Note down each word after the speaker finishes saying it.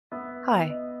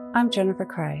Hi, I'm Jennifer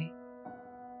Cray.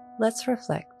 Let's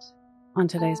reflect on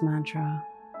today's mantra.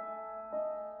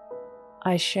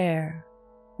 I share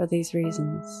for these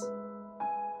reasons.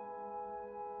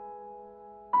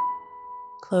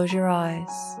 Close your eyes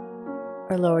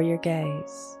or lower your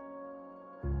gaze.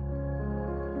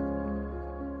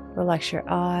 Relax your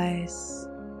eyes.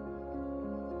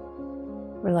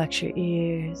 Relax your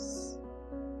ears.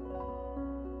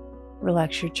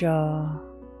 Relax your jaw.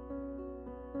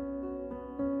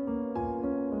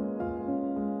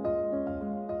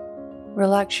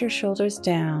 Relax your shoulders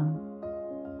down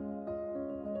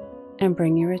and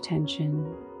bring your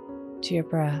attention to your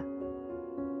breath.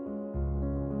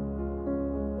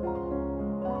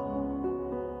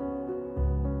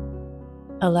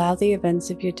 Allow the events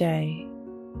of your day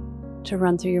to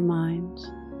run through your mind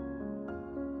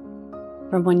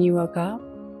from when you woke up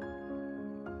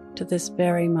to this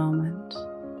very moment.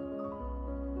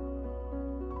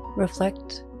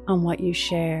 Reflect on what you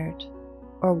shared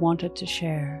or wanted to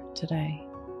share today.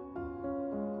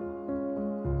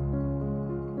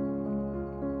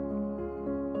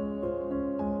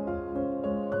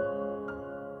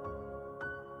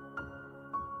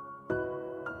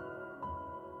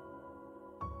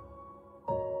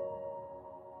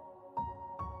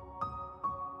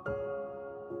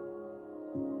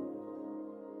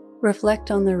 Reflect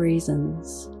on the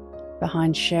reasons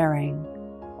behind sharing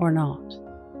or not.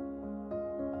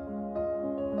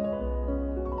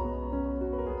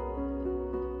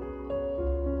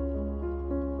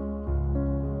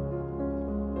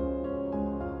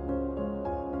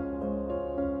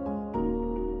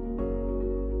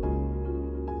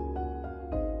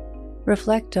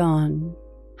 Reflect on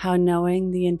how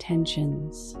knowing the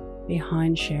intentions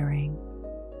behind sharing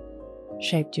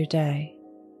shaped your day.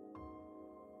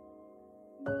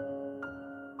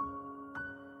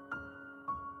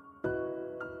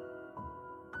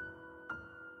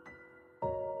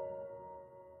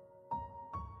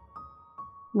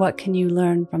 What can you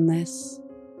learn from this?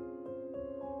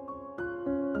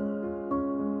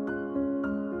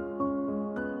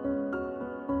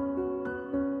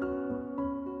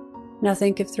 Now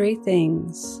think of 3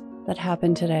 things that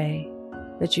happened today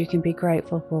that you can be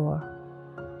grateful for.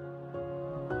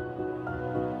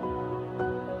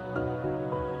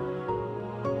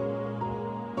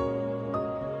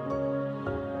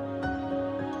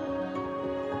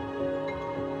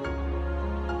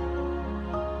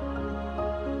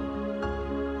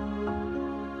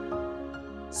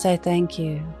 Say thank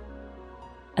you,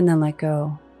 and then let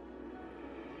go.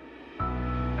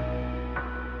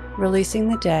 Releasing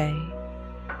the day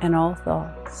and all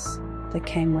thoughts that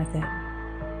came with it.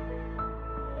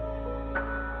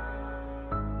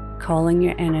 Calling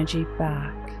your energy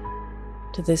back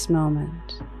to this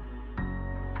moment.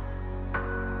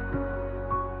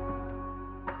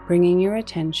 Bringing your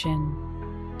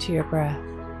attention to your breath.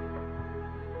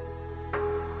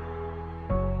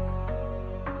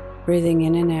 Breathing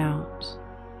in and out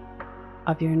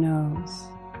of your nose.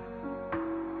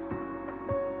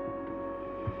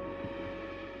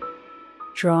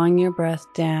 Drawing your breath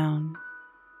down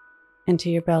into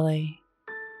your belly,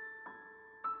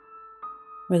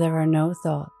 where there are no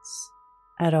thoughts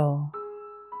at all.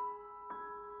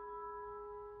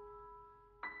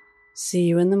 See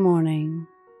you in the morning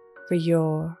for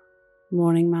your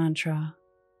morning mantra.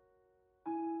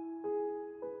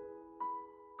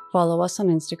 Follow us on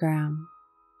Instagram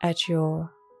at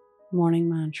Your Morning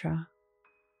Mantra.